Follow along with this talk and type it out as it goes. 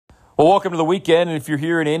Well, welcome to the weekend. And if you're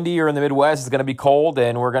here in Indy or in the Midwest, it's going to be cold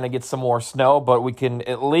and we're going to get some more snow, but we can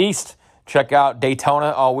at least check out Daytona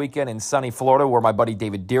all weekend in sunny Florida, where my buddy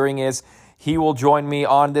David Deering is. He will join me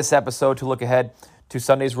on this episode to look ahead to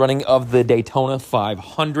Sunday's running of the Daytona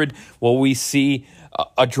 500. Will we see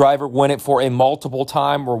a driver win it for a multiple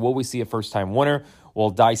time, or will we see a first-time winner? We'll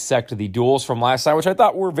dissect the duels from last night, which I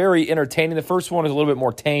thought were very entertaining. The first one is a little bit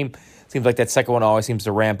more tame. Seems like that second one always seems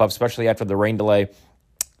to ramp up, especially after the rain delay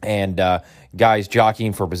and guys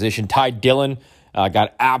jockeying for position. Ty Dillon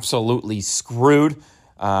got absolutely screwed,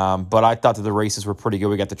 but I thought that the races were pretty good.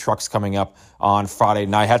 We got the trucks coming up on Friday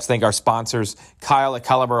night. I have to thank our sponsors, Kyle at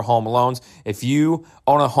Caliber Home Loans. If you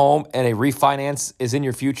own a home and a refinance is in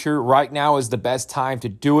your future, right now is the best time to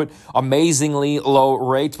do it. Amazingly low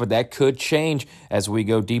rates, but that could change as we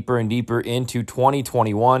go deeper and deeper into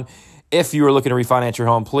 2021. If you are looking to refinance your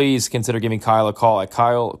home, please consider giving Kyle a call at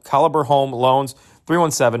Caliber Home Loans,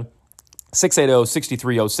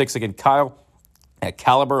 317-680-6306. Again, Kyle at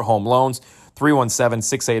Caliber Home Loans,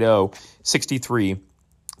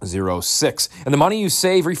 317-680-6306. And the money you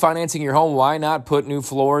save refinancing your home, why not put new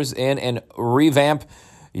floors in and revamp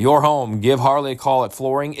your home? Give Harley a call at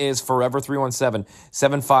Flooring is Forever,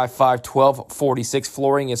 317-755-1246.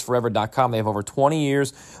 FlooringIsForever.com. They have over 20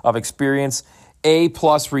 years of experience.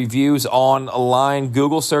 A-plus reviews online.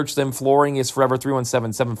 Google search them. Flooring is Forever,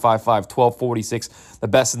 317-755-1246. The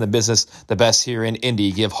best in the business, the best here in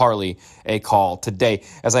Indy. Give Harley a call today.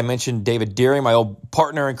 As I mentioned, David Deering, my old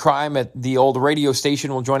partner in crime at the old radio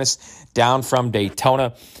station, will join us down from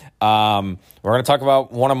Daytona. We're going to talk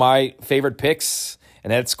about one of my favorite picks, and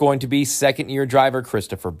that's going to be second-year driver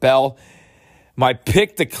Christopher Bell. My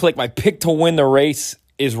pick to win the race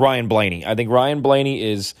is Ryan Blaney. I think Ryan Blaney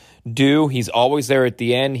is due. He's always there at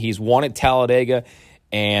the end. He's won at Talladega,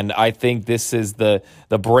 and I think this is the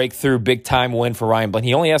breakthrough big-time win for Ryan Blaney.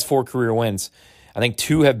 He only has 4 career wins. I think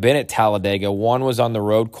 2 have been at Talladega. One was on the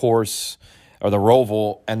road course, or the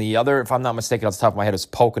Roval, and the other, if I'm not mistaken, off the top of my head, is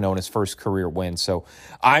Pocono in his first career win. So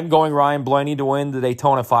I'm going Ryan Blaney to win the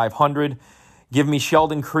Daytona 500. Give me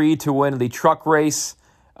Sheldon Creed to win the truck race.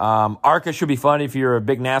 ARCA should be fun if you're a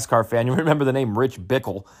big NASCAR fan. You remember the name Rich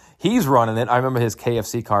Bickle. He's running it. I remember his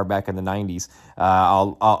KFC car back in the 90s.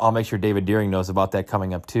 I'll make sure David Deering knows about that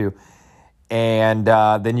coming up too. And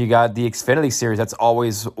then you got the Xfinity Series. That's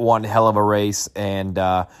always one hell of a race, and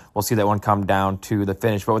we'll see that one come down to the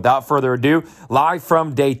finish. But without further ado, live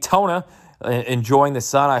from Daytona, enjoying the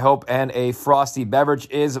sun, I hope, and a frosty beverage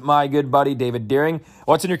is my good buddy David Deering.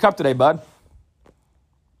 What's in your cup today, bud?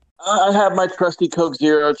 I have my trusty Coke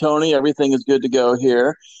Zero, Tony. Everything is good to go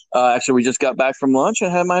here. Actually, we just got back from lunch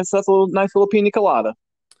and had myself a nice little pina colada.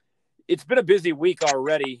 It's been a busy week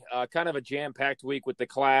already, kind of a jam-packed week with the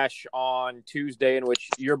Clash on Tuesday, in which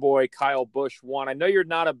your boy Kyle Busch won. I know you're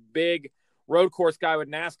not a big road course guy with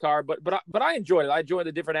NASCAR, but I enjoyed it. I enjoyed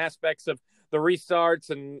the different aspects of the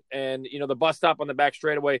restarts and the bus stop on the back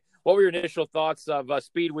straightaway. What were your initial thoughts of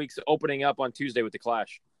Speed Weeks opening up on Tuesday with the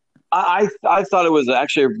Clash? I thought it was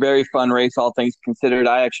actually a very fun race, all things considered.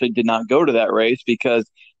 I actually did not go to that race because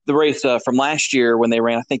the race from last year when they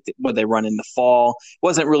ran, I think they run in the fall,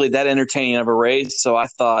 wasn't really that entertaining of a race. So I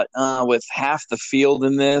thought with half the field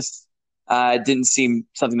in this, it didn't seem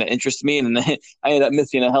something that interested me. And I ended up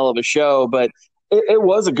missing a hell of a show. But it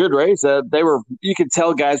was a good race. You could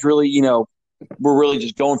tell guys really, were really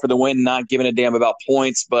just going for the win, not giving a damn about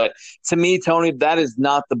points. But to me, Tony, that is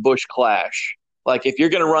not the Busch Clash. Like, if you're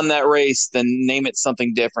going to run that race, then name it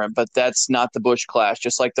something different. But that's not the Busch Clash.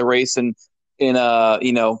 Just like the race in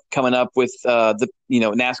coming up with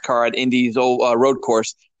NASCAR at Indy's old road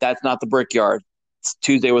course, that's not the Brickyard.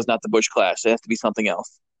 Tuesday was not the Busch Clash. It has to be something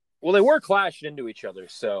else. Well, they were clashing into each other,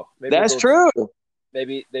 so maybe that's true.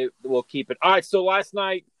 Maybe they will keep it. All right. So last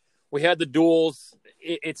night we had the duels.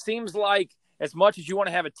 It seems like as much as you want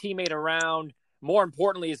to have a teammate around, more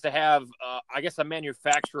importantly is to have, a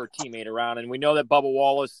manufacturer teammate around. And we know that Bubba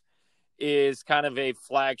Wallace is kind of a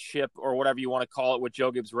flagship or whatever you want to call it with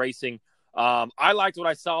Joe Gibbs Racing. I liked what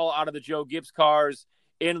I saw out of the Joe Gibbs cars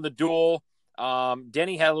in the duel.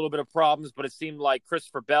 Denny had a little bit of problems, but it seemed like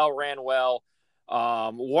Christopher Bell ran well.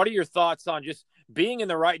 What are your thoughts on just being in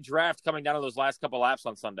the right draft coming down to those last couple laps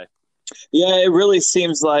on Sunday? Yeah, it really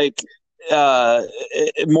seems like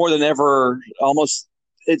more than ever, almost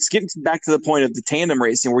it's getting back to the point of the tandem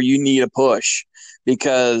racing where you need a push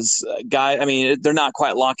because they're not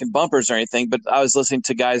quite locking bumpers or anything, but I was listening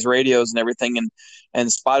to guys' radios and everything,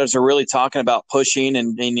 and spotters are really talking about pushing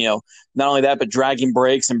and not only that, but dragging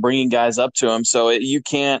brakes and bringing guys up to them. So you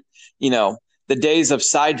can't, the days of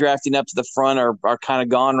side drafting up to the front are kind of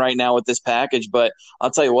gone right now with this package. But I'll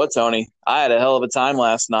tell you what, Tony, I had a hell of a time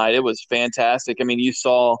last night. It was fantastic. I mean, you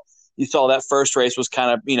saw that first race was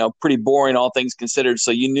kind of, pretty boring, all things considered.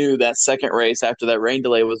 So you knew that second race after that rain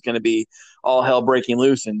delay was going to be all hell breaking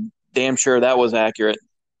loose, and damn sure that was accurate.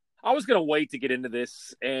 I was going to wait to get into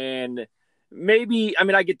this, and maybe, I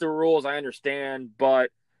mean, I get the rules, I understand,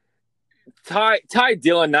 but Ty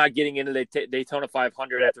Dillon not getting into the Daytona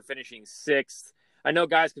 500 after finishing sixth. I know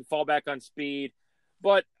guys can fall back on speed,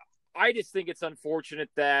 but I just think it's unfortunate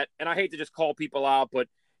that, and I hate to just call people out, but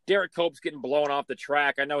Derek Cope's getting blown off the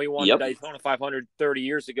track. I know he won the Daytona 500 30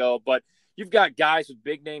 years ago, but you've got guys with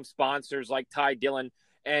big name sponsors like Ty Dillon,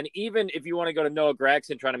 and even if you want to go to Noah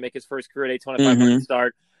Gragson trying to make his first career Daytona 500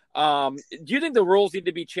 start, do you think the rules need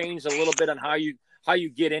to be changed a little bit on how you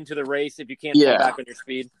get into the race if you can't fall back on your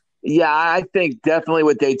speed? Yeah, I think definitely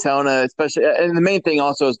with Daytona, especially, and the main thing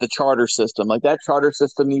also is the charter system. Like that charter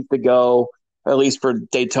system needs to go at least for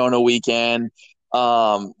Daytona weekend.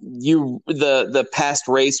 The past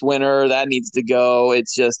race winner that needs to go.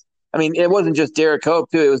 It's just, I mean, it wasn't just Derek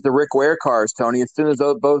Cope too. It was the Rick Ware cars, Tony. As soon as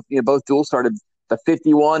both duels started, the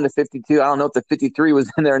 51, the 52. I don't know if the 53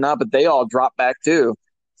 was in there or not, but they all dropped back too.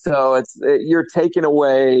 So you're taking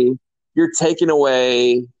away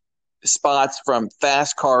spots from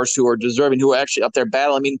fast cars who are deserving, who are actually up there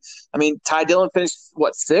battling. I mean, Ty Dillon finished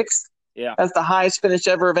sixth? Yeah, that's the highest finish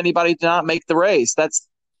ever of anybody to not make the race. That's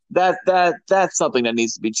something that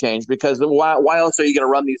needs to be changed, because why else are you going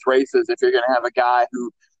to run these races if you're going to have a guy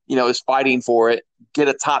who is fighting for it, get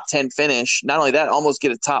a top 10 finish, not only that, almost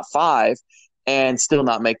get a top 5 and still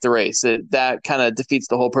not make the race? That kind of defeats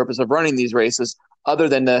the whole purpose of running these races, other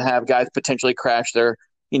than to have guys potentially crash their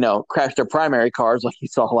primary cars like you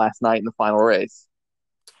saw last night in the final race.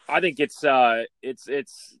 I think it's throw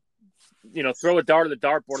a dart at the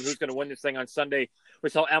dartboard. Who's going to win this thing on Sunday? We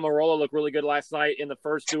saw Almirola look really good last night in the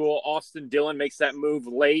first duel. Austin Dillon makes that move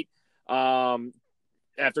late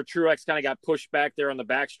after Truex kind of got pushed back there on the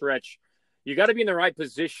backstretch. You got to be in the right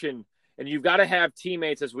position, and you've got to have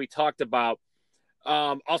teammates, as we talked about.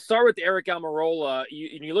 I'll start with Aric Almirola.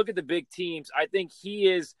 You look at the big teams. I think he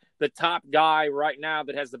is the top guy right now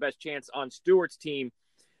that has the best chance on Stewart's team.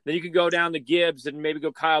 Then you could go down to Gibbs and maybe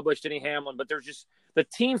go Kyle Busch, Denny Hamlin, but there's just the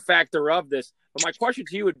team factor of this. But my question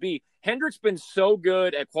to you would be, Hendrick's been so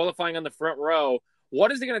good at qualifying on the front row.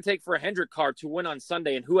 What is it going to take for a Hendrick car to win on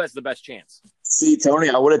Sunday, and who has the best chance? See, Tony,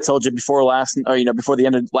 I would have told you before the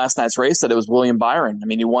end of last night's race that it was William Byron. I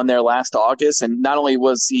mean, he won there last August, and not only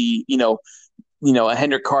was he, a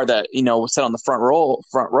Hendrick car that, was set on the front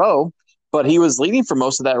row, but he was leading for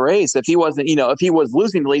most of that race. If he wasn't, if he was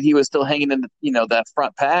losing the lead, he was still hanging in, that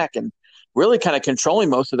front pack and really kind of controlling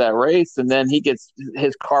most of that race. And then he gets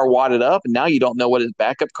his car wadded up, and now you don't know what his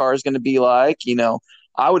backup car is going to be like.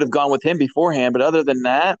 I would have gone with him beforehand, but other than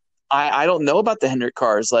that, I don't know about the Hendrick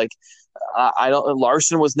cars. Like,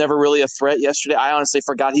 Larson was never really a threat yesterday. I honestly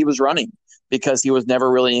forgot he was running because he was never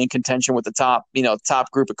really in contention with the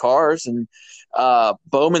top group of cars. And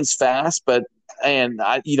Bowman's fast,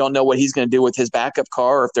 you don't know what he's going to do with his backup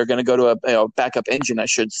car, or if they're going to go to a backup engine, I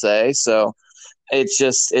should say. So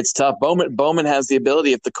it's tough. Bowman has the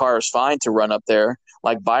ability, if the car is fine, to run up there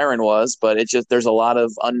like Byron was, but there's a lot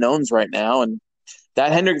of unknowns right now. And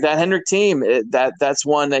that Hendrick team, that's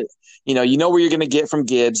one that you know where you're going to get from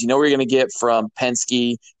Gibbs, where you're going to get from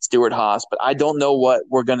Penske, Stewart-Haas, but I don't know what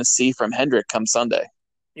we're going to see from Hendrick come Sunday.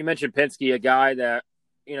 You mentioned Penske, a guy that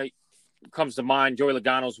comes to mind. Joey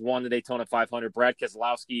Logano's won the Daytona 500. Brad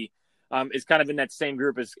Keselowski is kind of in that same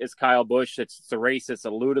group as Kyle Busch. It's the race that's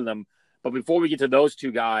eluded them. But before we get to those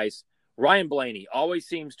two guys, Ryan Blaney always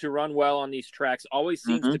seems to run well on these tracks, always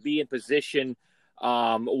seems to be in position.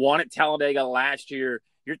 Won at Talladega last year.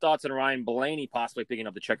 Your thoughts on Ryan Blaney possibly picking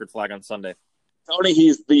up the checkered flag on Sunday? Tony,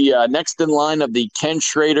 he's the next in line of the Ken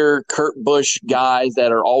Schrader, Kurt Busch guys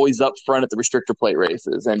that are always up front at the restrictor plate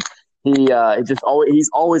races. And he's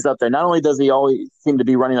always up there. Not only does he always seem to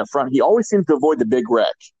be running up front, he always seems to avoid the big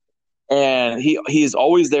wreck. And he's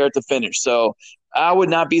always there at the finish. So I would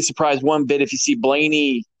not be surprised one bit if you see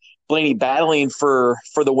Blaney battling for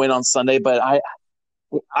the win on Sunday. But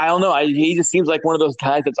I don't know. He just seems like one of those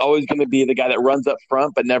guys that's always going to be the guy that runs up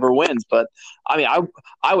front but never wins. But, I mean,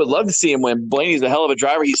 I would love to see him win. Blaney's a hell of a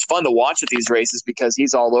driver. He's fun to watch at these races because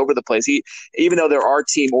he's all over the place. Even though there are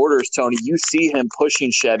team orders, Tony, you see him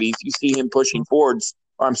pushing Chevys. You see him pushing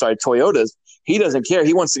Toyotas. He doesn't care.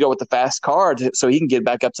 He wants to go with the fast car so he can get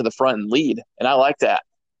back up to the front and lead. And I like that.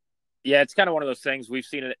 Yeah, it's kind of one of those things we've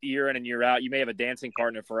seen it year in and year out. You may have a dancing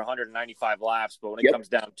partner for 195 laps, but when it comes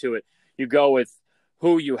down to it, you go with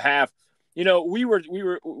who you have. we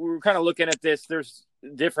were kind of looking at this. There's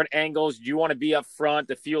different angles. Do you want to be up front,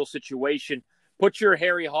 the fuel situation? Put your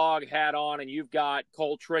Harry Hogg hat on, and you've got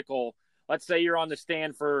Cole Trickle. Let's say you're on the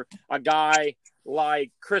stand for a guy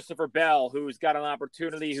like Christopher Bell, who's got an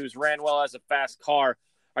opportunity, who's ran well as a fast car.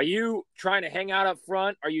 Are you trying to hang out up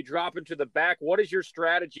front? Are you dropping to the back? What is your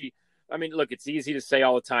strategy? I mean, look, it's easy to say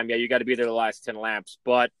all the time, yeah, you got to be there the last 10 laps,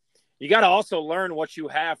 but you got to also learn what you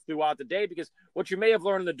have throughout the day, because what you may have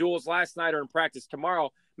learned in the duels last night or in practice tomorrow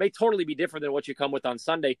may totally be different than what you come with on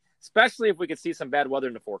Sunday, especially if we could see some bad weather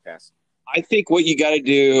in the forecast. I think what you got to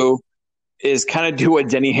do is kind of do what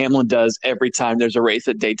Denny Hamlin does every time there's a race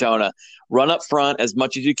at Daytona. Run up front as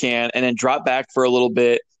much as you can and then drop back for a little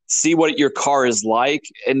bit, see what your car is like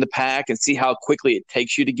in the pack and see how quickly it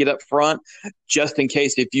takes you to get up front, just in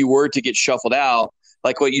case if you were to get shuffled out,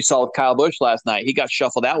 like what you saw with Kyle Busch last night. He got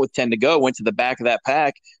shuffled out with 10 to go, went to the back of that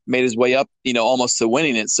pack, made his way up, almost to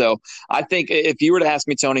winning it. So I think if you were to ask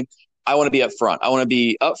me, Tony, I want to be up front. I want to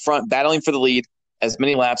be up front battling for the lead as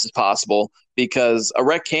many laps as possible, because a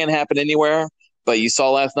wreck can happen anywhere. But you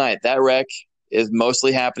saw last night, that wreck is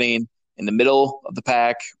mostly happening in the middle of the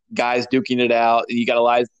pack, guys duking it out. You got a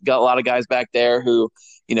lot of guys back there who,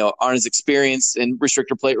 aren't as experienced in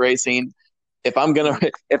restrictor plate racing. If I'm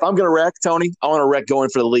gonna wreck, Tony, I want to wreck going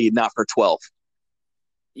for the lead, not for 12.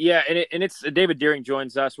 Yeah, and it's David Deering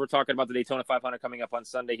joins us. We're talking about the Daytona 500 coming up on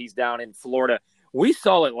Sunday. He's down in Florida. We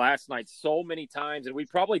saw it last night so many times, and we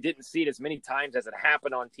probably didn't see it as many times as it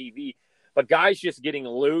happened on TV. But guys just getting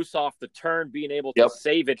loose off the turn, being able to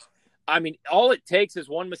save it. I mean, all it takes is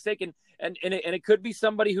one mistake, and it could be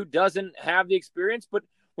somebody who doesn't have the experience. But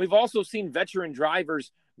we've also seen veteran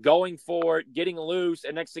drivers going for it, getting loose,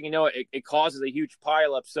 and next thing you know, it causes a huge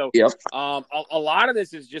pileup. So a lot of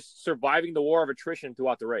this is just surviving the war of attrition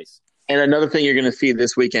throughout the race. And another thing you're going to see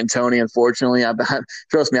this weekend, Tony, unfortunately,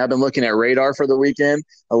 trust me, I've been looking at radar for the weekend.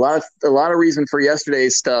 A lot of reason for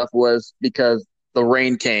yesterday's stuff was because the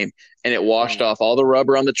rain came and it washed off all the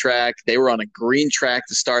rubber on the track. They were on a green track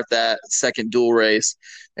to start that second dual race.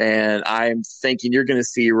 And I'm thinking you're going to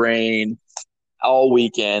see rain all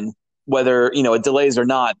weekend, whether, it delays or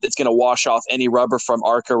not. It's going to wash off any rubber from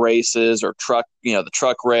ARCA races or truck, the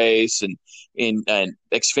truck race and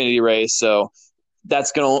Xfinity race. So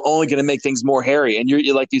that's only going to make things more hairy. And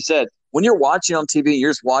you're like you said, when you're watching on TV,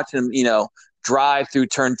 you're just watching them, drive through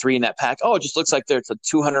turn 3 in that pack. Oh, it just looks like it's a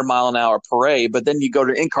 200-mile-an-hour parade. But then you go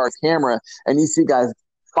to in-car camera and you see guys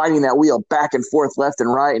fighting that wheel back and forth, left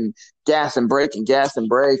and right, and gas and brake and gas and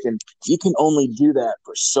brake. And you can only do that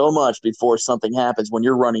for so much before something happens when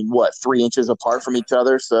you're running, 3 inches apart from each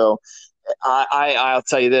other. So I'll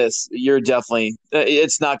tell you this, you're definitely going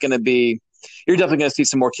to see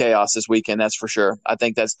some more chaos this weekend. That's for sure. I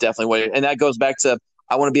think that's definitely and that goes back to,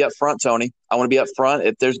 I want to be up front, Tony. I want to be up front.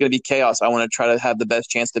 If there's going to be chaos, I want to try to have the best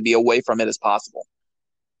chance to be away from it as possible.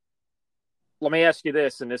 Let me ask you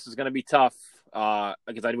this, and this is going to be tough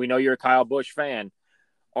because we know you're a Kyle Busch fan.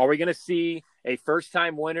 Are we going to see a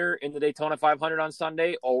first-time winner in the Daytona 500 on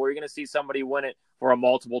Sunday, or are we going to see somebody win it for a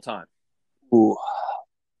multiple time? Ooh.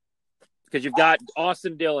 Because you've got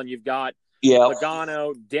Austin Dillon, you've got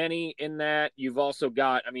Logano, Denny in that. You've also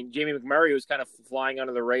got, Jamie McMurray, who's kind of flying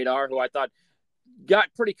under the radar, who I thought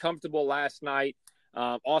got pretty comfortable last night.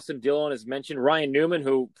 Austin Dillon, as mentioned. Ryan Newman,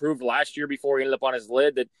 who proved last year before he ended up on his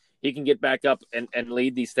lid that he can get back up and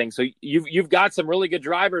lead these things. So you've got some really good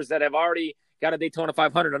drivers that have already got a Daytona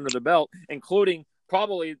 500 under the belt, including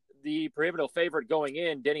probably the prohibitive favorite going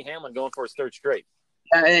in, Denny Hamlin, going for his third straight.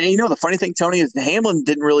 And the funny thing, Tony, is Hamlin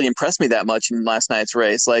didn't really impress me that much in last night's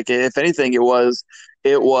race. Like, if anything, it was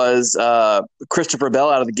Christopher Bell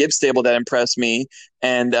out of the Gibbs stable that impressed me.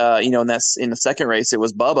 And, and that's in the second race, it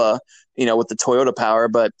was Bubba, with the Toyota power.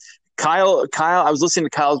 But Kyle, I was listening to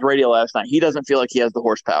Kyle's radio last night. He doesn't feel like he has the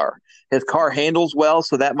horsepower. His car handles well,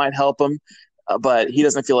 so that might help him. But he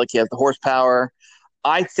doesn't feel like he has the horsepower.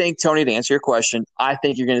 I think, Tony, to answer your question, I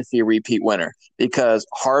think you're going to see a repeat winner because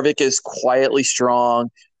Harvick is quietly strong.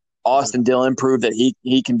 Austin Dillon proved that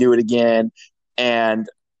he can do it again. And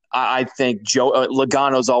I think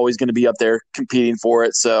Logano is always going to be up there competing for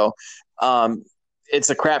it. So it's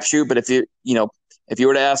a crapshoot. But if you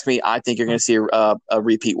were to ask me, I think you're going to see a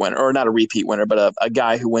repeat winner, or not a repeat winner, but a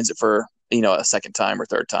guy who wins it for, a second time or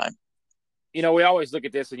third time. We always look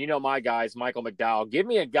at this, and my guys, Michael McDowell, give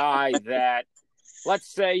me a guy that,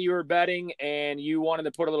 let's say you were betting and you wanted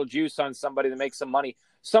to put a little juice on somebody to make some money.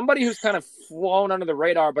 Somebody who's kind of flown under the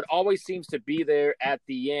radar, but always seems to be there at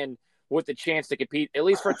the end with the chance to compete, at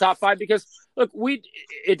least for top 5. Because, look,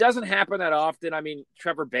 it doesn't happen that often.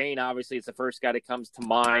 Trevor Bayne, obviously, is the first guy that comes to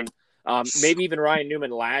mind. maybe even Ryan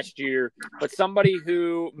Newman last year, but somebody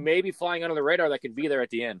who may be flying under the radar that could be there at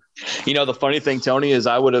the end. The funny thing, Tony, is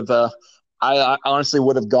I honestly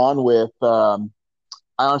would have gone with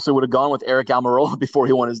Eric Almirola before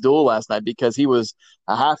he won his duel last night, because he was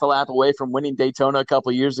a half a lap away from winning Daytona a couple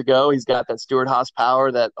of years ago. He's got that Stewart-Haas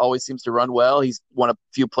power that always seems to run well. He's won a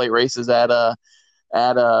few plate races at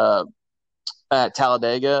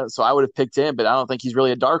Talladega, so I would have picked him, but I don't think he's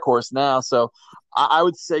really a dark horse now. So I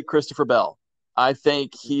would say Christopher Bell. I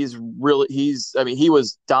think he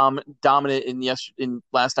was dominant in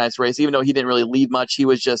last night's race, even though he didn't really lead much. He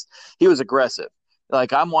was aggressive.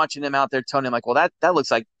 Like, I'm watching him out there, Tony. I'm like, well, that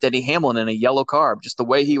looks like Denny Hamlin in a yellow car. Just the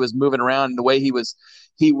way he was moving around, and the way he was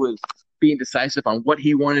being decisive on what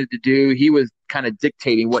he wanted to do. He was kind of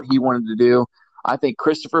dictating what he wanted to do. I think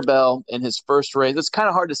Christopher Bell in his first race, it's kind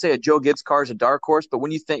of hard to say a Joe Gibbs car is a dark horse, but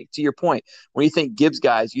when you think, to your point, when you think Gibbs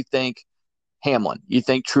guys, you think Hamlin, you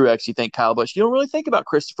think Truex, you think Kyle Busch. You don't really think about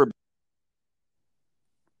Christopher Bell.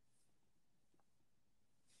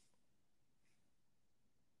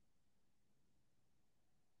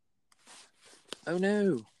 Oh,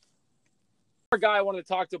 no. Our guy I wanted to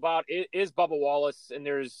talk about is Bubba Wallace, and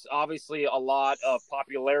there's obviously a lot of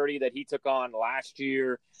popularity that he took on last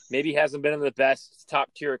year. Maybe hasn't been in the best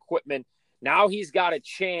top-tier equipment. Now he's got a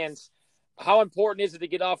chance. How important is it to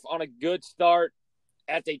get off on a good start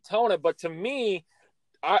at Daytona? But to me,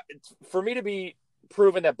 for me to be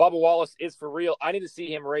proven that Bubba Wallace is for real, I need to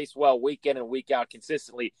see him race well week in and week out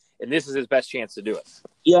consistently, and this is his best chance to do it.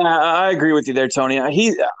 Yeah, I agree with you there, Tony.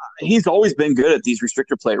 He's always been good at these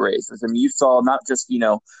restrictor plate races. I mean, you saw not just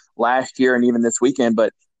last year and even this weekend,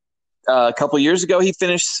 but a couple of years ago he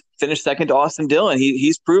finished second to Austin Dillon.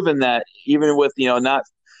 He's proven that even with not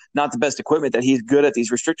the best equipment, that he's good at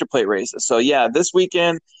these restrictor plate races. So yeah, this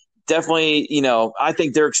weekend definitely, I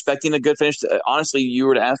think they're expecting a good finish. Honestly, you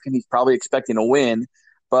were to ask him, he's probably expecting a win,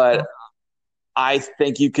 but I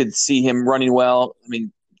think you could see him running well. I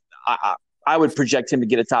mean, I would project him to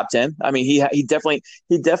get a top 10. I mean, he definitely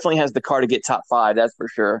has the car to get top 5. That's for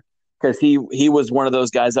sure. Because he was one of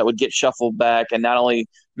those guys that would get shuffled back and not only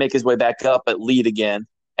make his way back up, but lead again.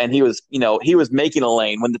 And he was making a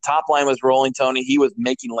lane when the top line was rolling. Tony, he was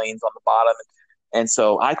making lanes on the bottom, and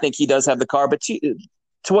so I think he does have the car. But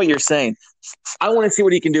to what you're saying, I want to see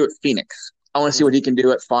what he can do at Phoenix. I want to see what he can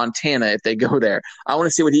do at Fontana if they go there. I want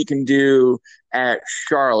to see what he can do at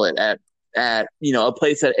Charlotte, at a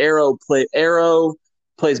place that Aero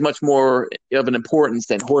plays much more of an importance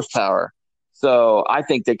than horsepower. So I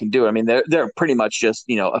think they can do it. I mean, they're pretty much just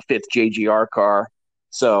a fifth JGR car.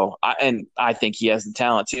 So I think he has the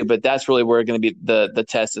talent too. But that's really where going to be the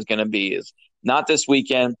test is going to be, is not this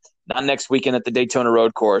weekend, not next weekend at the Daytona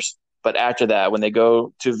Road Course, but after that, when they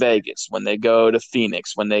go to Vegas, when they go to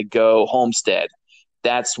Phoenix, when they go Homestead,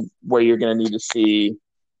 that's where you're going to need to see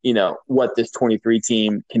what this 23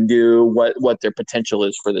 team can do, what their potential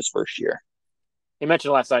is for this first year. He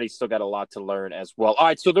mentioned last night he's still got a lot to learn as well. All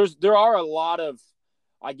right, so there are a lot of,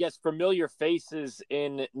 I guess, familiar faces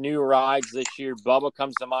in new rides this year. Bubba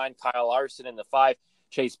comes to mind, Kyle Larson in the 5,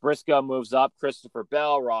 Chase Briscoe moves up, Christopher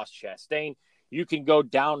Bell, Ross Chastain. You can go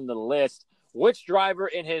down the list. Which driver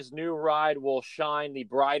in his new ride will shine the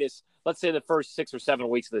brightest, let's say, the first 6 or 7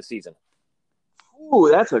 weeks of the season? Ooh,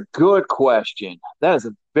 that's a good question. That is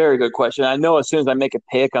a very good question. I know as soon as I make a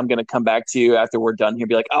pick, I'm going to come back to you after we're done here and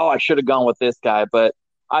be like, oh, I should have gone with this guy. But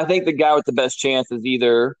I think the guy with the best chance is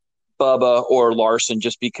either Bubba or Larson,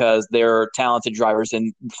 just because they're talented drivers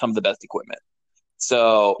and some of the best equipment.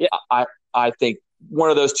 So yeah. I think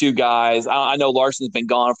one of those two guys, I know Larson's been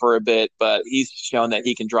gone for a bit, but he's shown that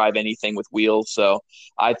he can drive anything with wheels. So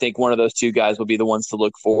I think one of those two guys will be the ones to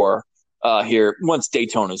look for here once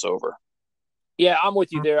Daytona's over. Yeah, I'm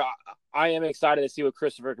with you there. I am excited to see what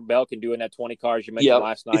Christopher Bell can do in that 20 car, as you mentioned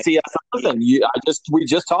last night. See, that's something. We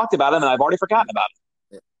just talked about him, and I've already forgotten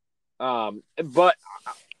about him. But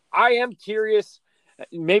I am curious,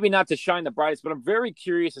 maybe not to shine the brightest, but I'm very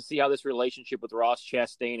curious to see how this relationship with Ross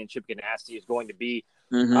Chastain and Chip Ganassi is going to be.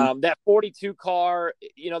 Mm-hmm. That 42 car,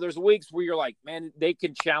 there's weeks where you're like, man, they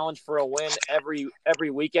could challenge for a win every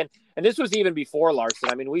weekend. And this was even before Larson.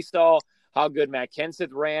 I mean, we saw how good Matt Kenseth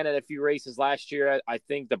ran at a few races last year. I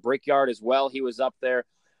think the Brickyard as well, he was up there.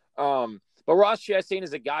 But Ross Chastain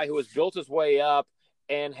is a guy who has built his way up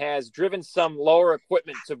and has driven some lower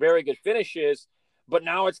equipment to very good finishes. But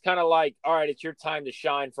now it's kind of like, all right, it's your time to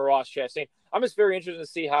shine for Ross Chastain. I'm just very interested to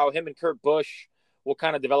see how him and Kurt Busch will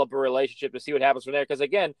kind of develop a relationship, to see what happens from there. Because,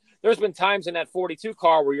 again, there's been times in that 42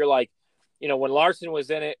 car where you're like, when Larson was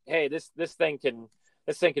in it, hey, this thing can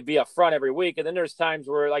this thing could be up front every week. And then there's times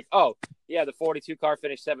where like, oh, yeah, the 42 car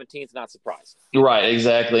finished 17th, not surprised. Right,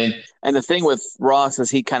 exactly. And the thing with Ross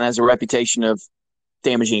is he kind of has a reputation of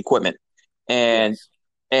damaging equipment. And Yes.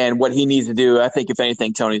 and what he needs to do, I think, if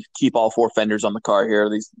anything, Tony, keep all four fenders on the car here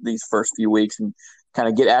these first few weeks and kind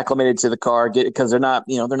of get acclimated to the car, because they're not,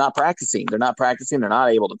 they're not practicing. They're not practicing. They're not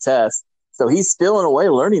able to test. So he's still in a way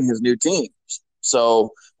learning his new team.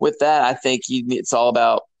 So with that, I think it's all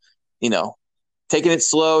about, taking it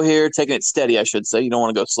slow here, taking it steady, I should say. You don't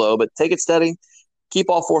want to go slow, but take it steady. Keep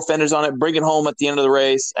all four fenders on it, bring it home at the end of the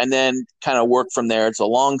race, and then kind of work from there. It's a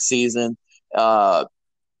long season.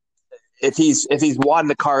 If he's wadding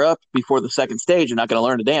the car up before the second stage, you're not going to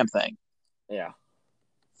learn a damn thing. Yeah.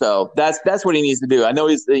 So that's what he needs to do. I know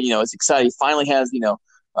he's it's exciting. He finally has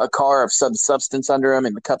a car of substance under him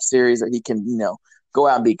in the Cup Series that he can go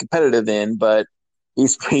out and be competitive in. But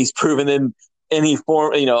he's proven in any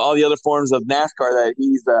form, all the other forms of NASCAR that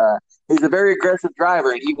he's a very aggressive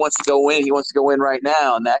driver and he wants to go win. He wants to go win right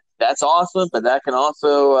now, and that's awesome. But that can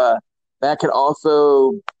also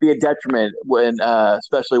be a detriment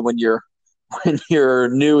especially when you're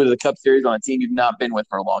new to the Cup Series on a team you've not been with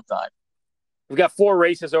for a long time. We've got 4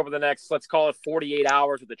 races over the next, let's call it 48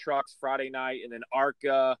 hours with the trucks Friday night, and then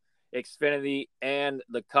ARCA, Xfinity, and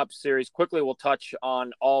the Cup Series. Quickly, we'll touch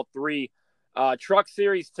on all 3. Truck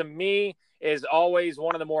Series, to me, is always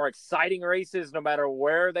one of the more exciting races, no matter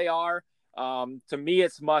where they are. To me,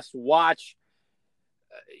 it's must watch.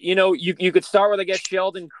 You could start with, I guess,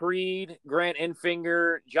 Sheldon Creed, Grant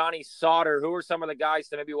Enfinger, Johnny Sauter, who are some of the guys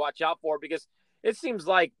to maybe watch out for, because it seems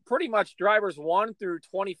like pretty much drivers 1 through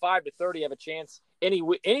 25 to 30 have a chance any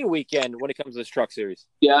weekend when it comes to this Truck Series.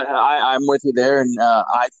 Yeah, I'm with you there, and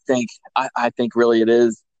I think really it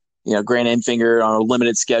is, Grant Enfinger on a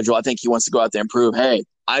limited schedule. I think he wants to go out there and prove, hey,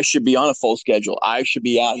 I should be on a full schedule. I should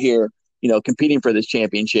be out here, competing for this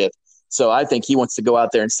championship. So I think he wants to go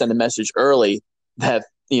out there and send a message early that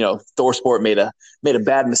ThorSport made a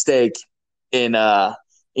bad mistake in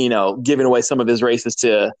giving away some of his races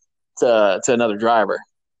to another driver.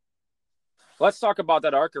 Let's talk about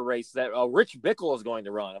that ARCA race that Rich Bickle is going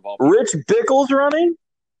to run. Rich Bickle's running?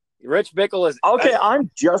 Rich Bickle is okay. I'm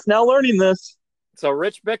just now learning this. So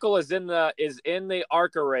Rich Bickle is in the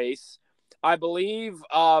ARCA race. I believe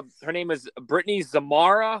her name is Brittany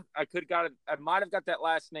Zamara. I might have got that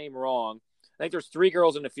last name wrong. I think there's 3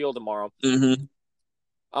 girls in the field tomorrow. Mm-hmm.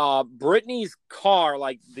 Brittany's car,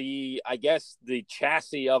 like the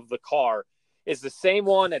chassis of the car, is the same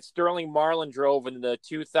one that Sterling Marlin drove in the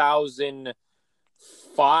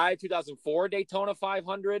 2004 Daytona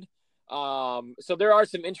 500. So there are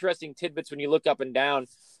some interesting tidbits when you look up and down.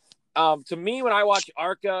 To me, when I watch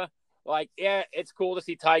ARCA, it's cool to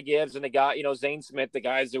see Ty Gibbs and the guy, Zane Smith, the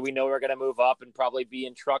guys that we know are going to move up and probably be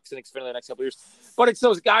in trucks and Xfinity the next couple of years. But it's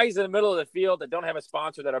those guys in the middle of the field that don't have a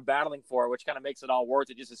sponsor that are battling for it, which kind of makes it all worth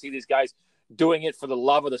it, just to see these guys doing it for the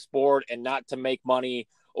love of the sport and not to make money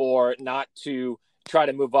or not to try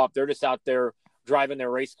to move up. They're just out there driving their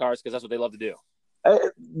race cars because that's what they love to do.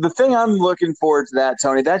 The thing I'm looking forward to that,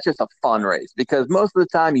 Tony, that's just a fun race, because most of the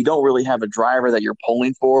time you don't really have a driver that you're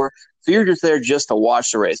pulling for. So you're just there just to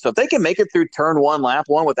watch the race. So if they can make it through turn 1, lap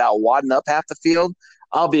 1 without wadding up half the field,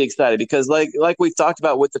 I'll be excited, because like we've talked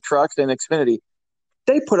about with the trucks and Xfinity,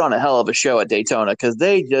 they put on a hell of a show at Daytona because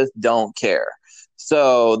they just don't care.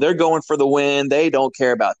 So they're going for the win. They don't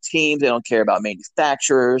care about teams. They don't care about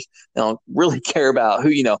manufacturers. They don't really care about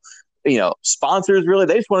who, sponsors, really.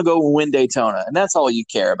 They just want to go win Daytona, and that's all you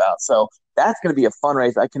care about. So that's going to be a fun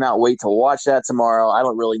race. I cannot wait to watch that tomorrow. I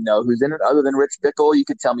don't really know who's in it other than Rich Bickle. You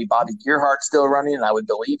could tell me Bobby Gearhart's still running, and I would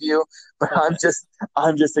believe you. But I'm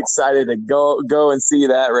just excited to go and see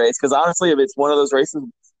that race, because honestly, if it's one of those races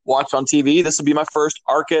watched on TV, this will be my first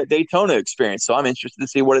ARCA Daytona experience. So I'm interested to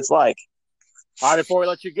see what it's like. All right, before we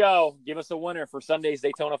let you go, give us a winner for Sunday's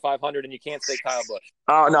Daytona 500, and you can't say Kyle Busch.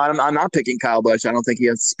 Oh, no, I'm not picking Kyle Busch. I don't think he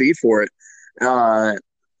has the speed for it.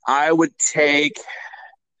 I would take,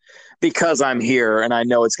 because I'm here and I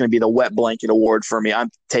know it's going to be the wet blanket award for me, I'm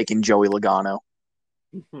taking Joey Logano.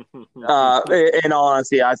 In all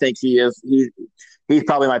honesty, I think he's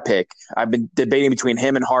probably my pick. I've been debating between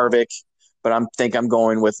him and Harvick, but I think I'm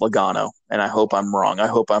going with Logano, and I hope I'm wrong. I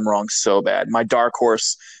hope I'm wrong so bad. My dark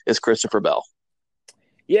horse is Christopher Bell.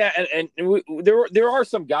 Yeah, and there are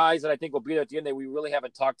some guys that I think will be there at the end that we really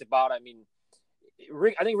haven't talked about. I mean,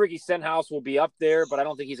 I think Ricky Stenhouse will be up there, but I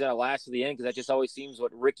don't think he's going to last to the end, because that just always seems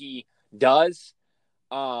what Ricky does.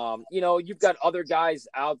 You've got other guys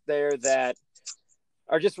out there that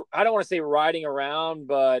are just, I don't want to say riding around,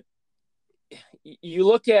 but you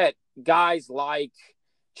look at guys like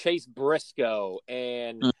Chase Briscoe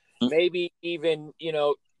and maybe even,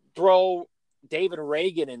 throw David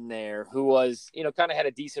Reagan in there, who was, kind of had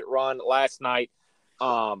a decent run last night.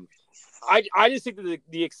 I just think that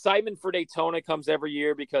the excitement for Daytona comes every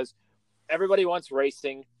year because everybody wants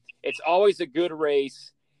racing. It's always a good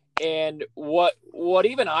race. And what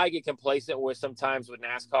even I get complacent with sometimes with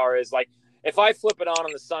NASCAR is, like, if I flip it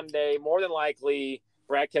on the Sunday, more than likely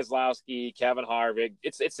Brad Keselowski, Kevin Harvick,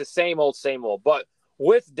 it's the same old. But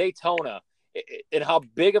with Daytona and how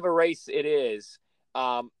big of a race it is,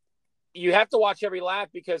 you have to watch every lap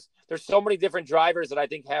because there's so many different drivers that I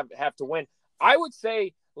think have to win. I would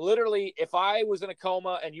say, literally, if I was in a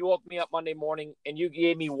coma and you woke me up Monday morning and you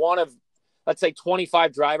gave me one of, let's say,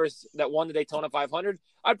 25 drivers that won the Daytona 500,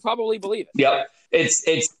 I'd probably believe it. Yep.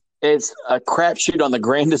 It's a crapshoot on the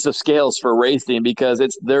grandest of scales for racing because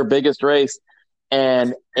it's their biggest race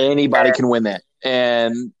and anybody can win that.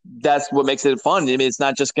 And that's what makes it fun. I mean, it's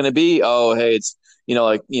not just going to be, it's, in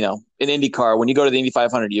IndyCar, when you go to the Indy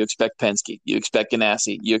 500, you expect Penske, you expect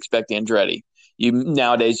Ganassi, you expect Andretti.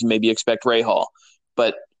 Nowadays, you maybe expect Rahal.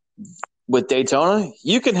 But with Daytona,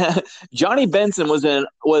 you can have Johnny Benson was in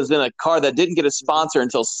a car that didn't get a sponsor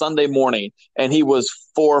until Sunday morning, and he was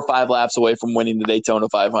 4 or 5 laps away from winning the Daytona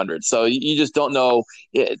 500. So you just don't know.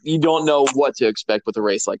 You don't know what to expect with a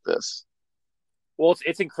race like this. Well,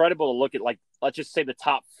 it's incredible to look at, like, let's just say the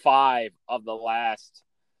top 5 of the last,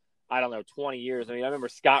 20 years. I mean, I remember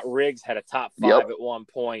Scott Riggs had a top 5 at one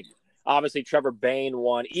point. Obviously, Trevor Bayne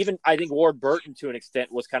won. Even I think Ward Burton, to an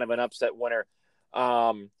extent, was kind of an upset winner.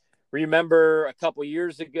 Remember a couple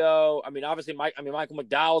years ago, obviously Michael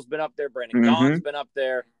McDowell's been up there, Brandon Gaughan's been up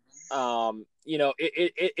there.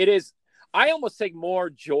 It is, I almost take more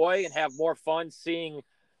joy and have more fun seeing,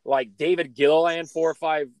 like, David Gilliland 4 or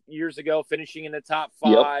 5 years ago finishing in the top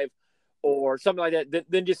 5 or something like that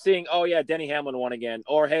than just seeing, Denny Hamlin won again,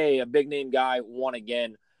 or, hey, a big name guy won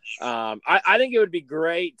again. I think it would be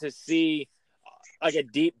great to see, like, a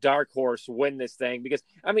deep dark horse win this thing because,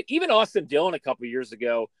 even Austin Dillon a couple years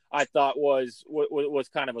ago, I thought was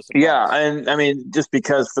kind of a surprise. Yeah, and just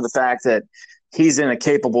because for the fact that he's in a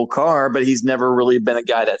capable car, but he's never really been a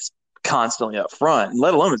guy that's constantly up front,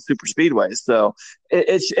 let alone in super speedways. So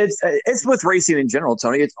it's with racing in general,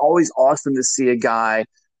 Tony. It's always awesome to see a guy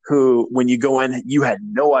who, when you go in, you had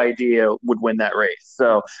no idea would win that race.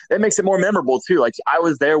 So it makes it more memorable too. Like, I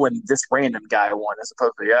was there when this random guy won, as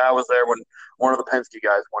opposed to, I was there when one of the Penske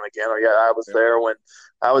guys won again, or I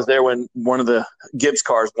was there when one of the Gibbs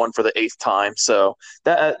cars won for the 8th time. So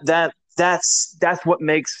that's what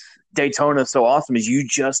makes Daytona so awesome, is you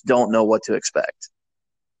just don't know what to expect.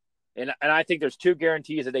 And I think there's 2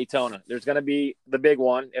 guarantees at Daytona. There's going to be the big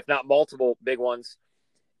one, if not multiple big ones.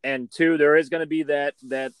 And 2, there is going to be that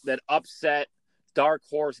upset dark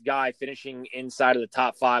horse guy finishing inside of the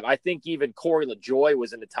top 5. I think even Corey LaJoie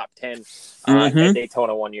was in the top 10 at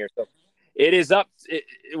Daytona one year. So it is up.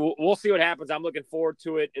 We'll see what happens. I'm looking forward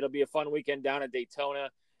to it. It'll be a fun weekend down at Daytona.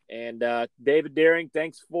 And David Deering,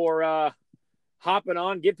 thanks for hopping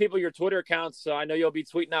on. Give people your Twitter accounts. So I know you'll be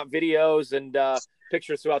tweeting out videos and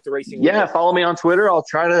pictures throughout the racing weekend. Follow me on Twitter. I'll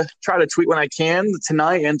try to tweet when I can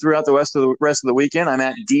tonight and throughout the rest of the weekend. I'm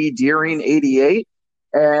at DDeering88,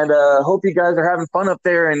 and hope you guys are having fun up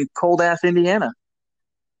there in cold ass Indiana.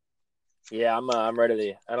 Yeah, I'm ready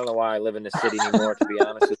to. I don't know why I live in this city anymore, to be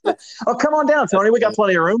honest with you. Oh, come on down, Tony. We got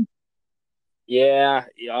plenty of room. Yeah,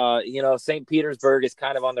 St. Petersburg is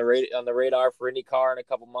kind of on the radar for IndyCar in a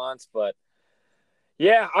couple months, but.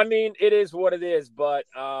 Yeah, it is what it is, but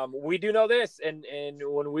we do know this, and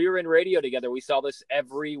when we were in radio together, we saw this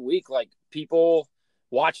every week. Like, people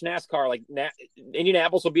watch NASCAR. Like,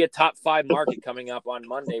 Indianapolis will be a top 5 market coming up on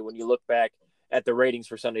Monday when you look back at the ratings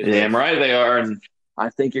for Sunday's race. Damn right they are, and I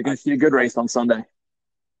think you're going to see a good race on Sunday.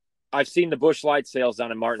 I've seen the Busch Light sales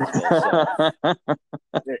down in Martinsville, so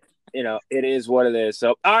it is what it is.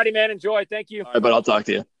 So, all righty, man, enjoy. Thank you. All right, but I'll talk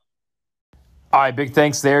to you. All right, big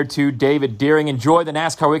thanks there to David Deering. Enjoy the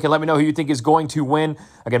NASCAR weekend. Let me know who you think is going to win.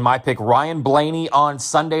 Again, my pick, Ryan Blaney on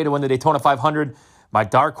Sunday to win the Daytona 500. My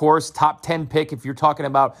dark horse, top 10 pick if you're talking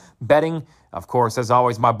about betting. Of course, as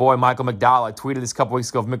always, my boy Michael McDowell. I tweeted this a couple weeks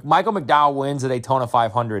ago. If Michael McDowell wins the Daytona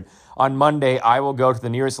 500, on Monday, I will go to the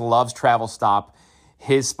nearest Love's Travel Stop,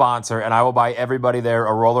 his sponsor, and I will buy everybody there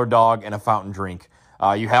a roller dog and a fountain drink.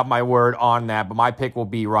 You have my word on that, but my pick will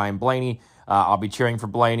be Ryan Blaney. I'll be cheering for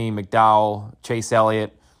Blaney, McDowell, Chase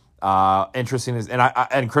Elliott. Interesting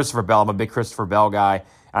and Christopher Bell. I'm a big Christopher Bell guy,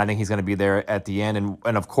 and I think he's going to be there at the end.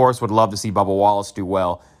 And of course, would love to see Bubba Wallace do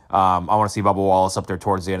well. I want to see Bubba Wallace up there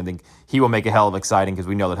towards the end. I think he will make it hell of exciting because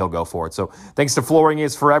we know that he'll go for it. So thanks to Flooring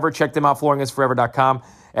Is Forever. Check them out, flooringisforever.com.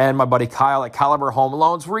 And my buddy Kyle at Caliber Home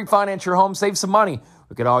Loans. Refinance your home, save some money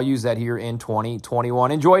We could all use that here in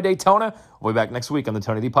 2021. Enjoy Daytona. We'll be back next week on the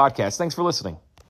Tony D Podcast. Thanks for listening.